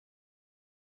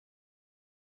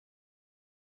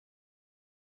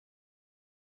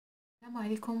السلام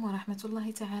عليكم ورحمة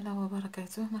الله تعالى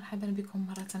وبركاته. مرحبا بكم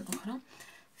مرة أخرى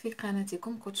في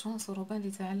قناتكم كوتش1 سوروبان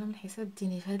لتعلم الحساب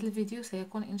الديني. في هذا الفيديو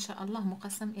سيكون إن شاء الله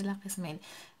مقسم إلى قسمين.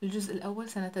 الجزء الأول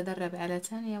سنتدرب على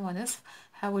 2.5.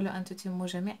 حاولوا أن تتموا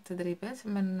جميع التدريبات.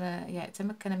 من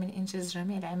يتمكن من إنجاز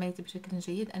جميع العمليات بشكل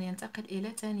جيد أن ينتقل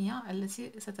إلى ثانية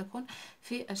التي ستكون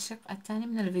في الشق الثاني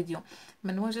من الفيديو.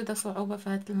 من وجد صعوبة في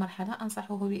هذه المرحلة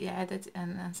أنصحه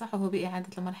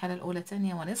بإعادة المرحلة الأولى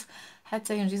 2.5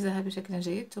 حتى ينجزها بشكل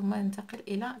جيد، ثم ينتقل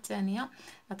إلى ثانية.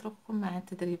 أترككم مع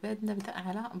التدريبات، نبدأ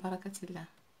على بركة الله.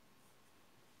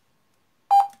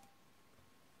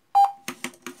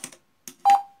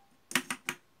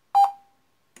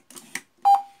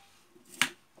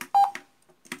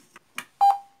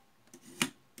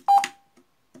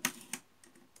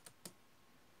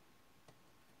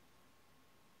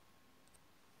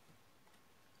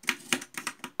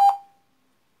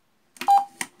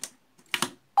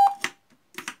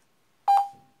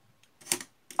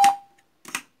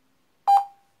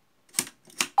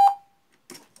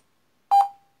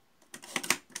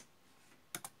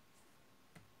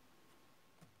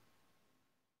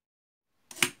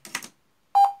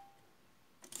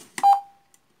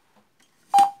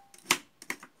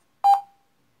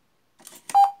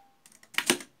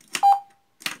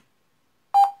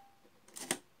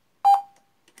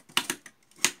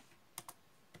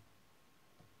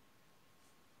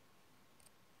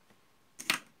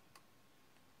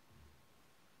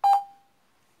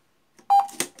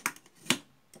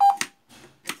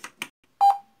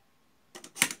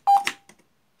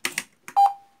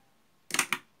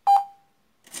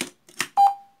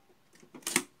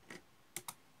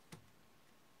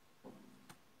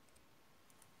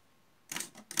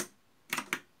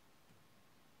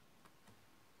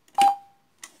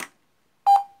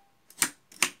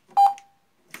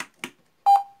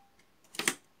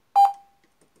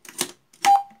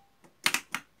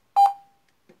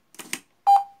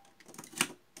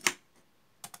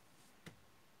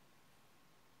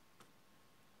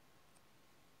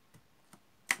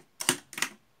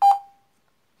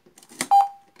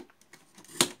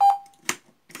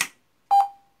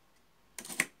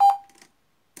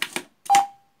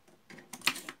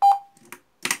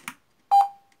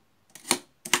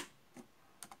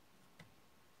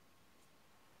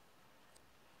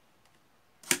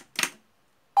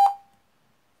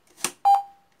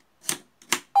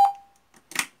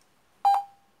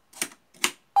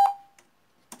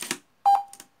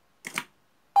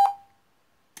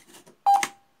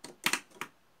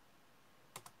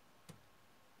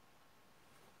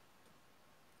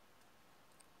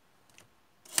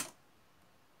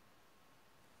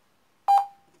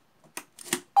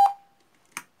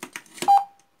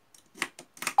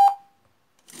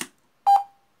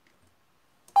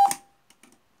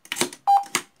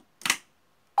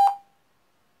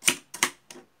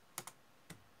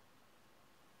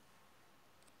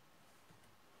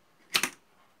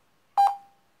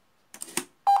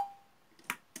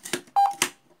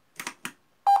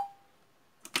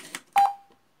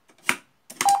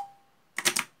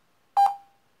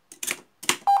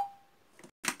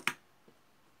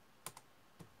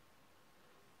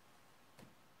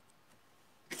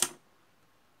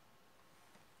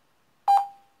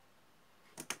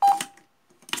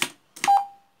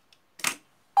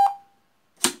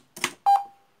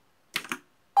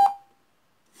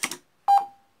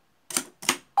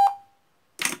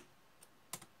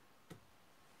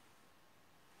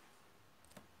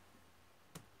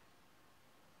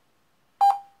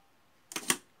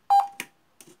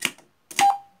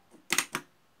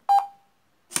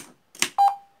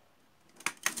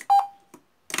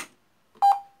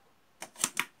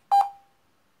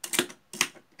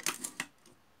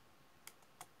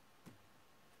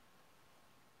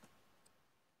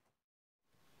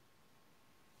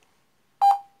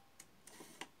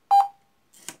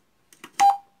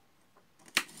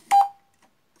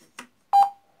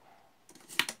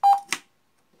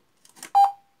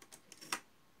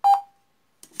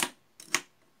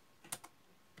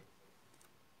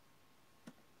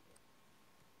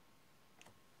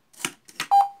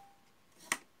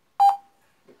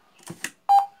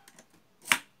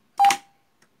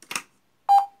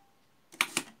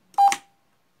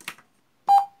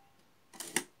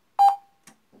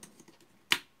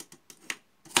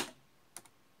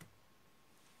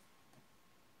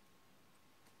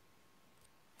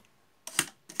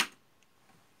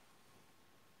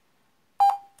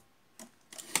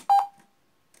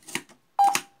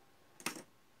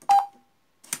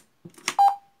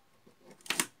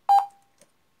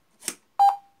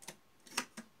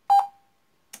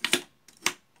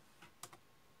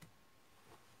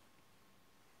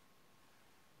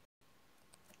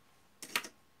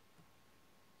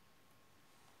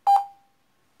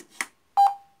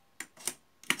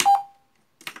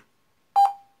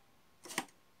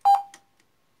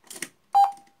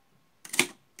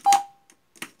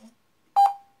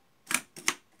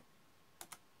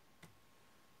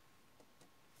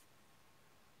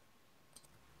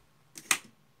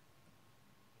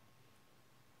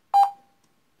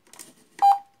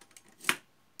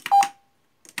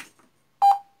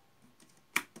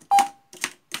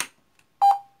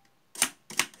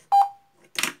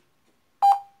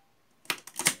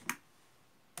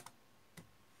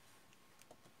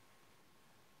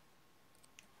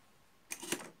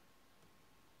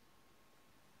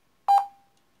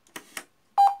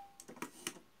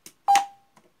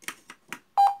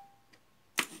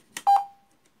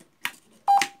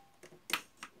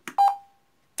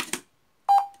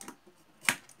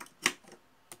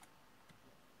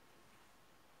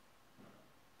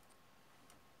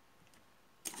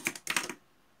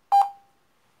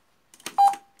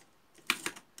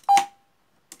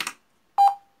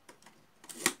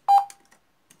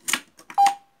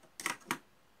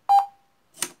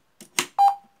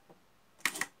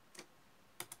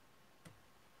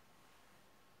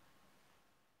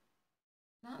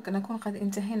 نكون قد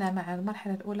انتهينا مع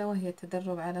المرحلة الأولى وهي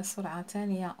التدرب على السرعة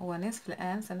ثانية ونصف.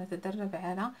 الآن سنتدرب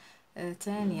على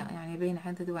ثانية، يعني بين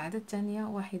عدد وعدد، ثانية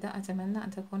واحدة. أتمنى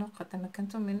أن تكونوا قد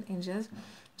تمكنتم من إنجاز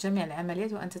جميع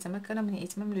العمليات وأن تتمكنوا من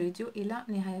إتمام الفيديو إلى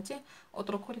نهايته.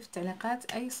 اتركوا لي في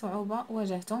التعليقات أي صعوبة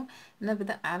واجهتم.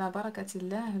 نبدأ على بركة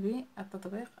الله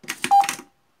بالتطبيق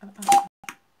الأول.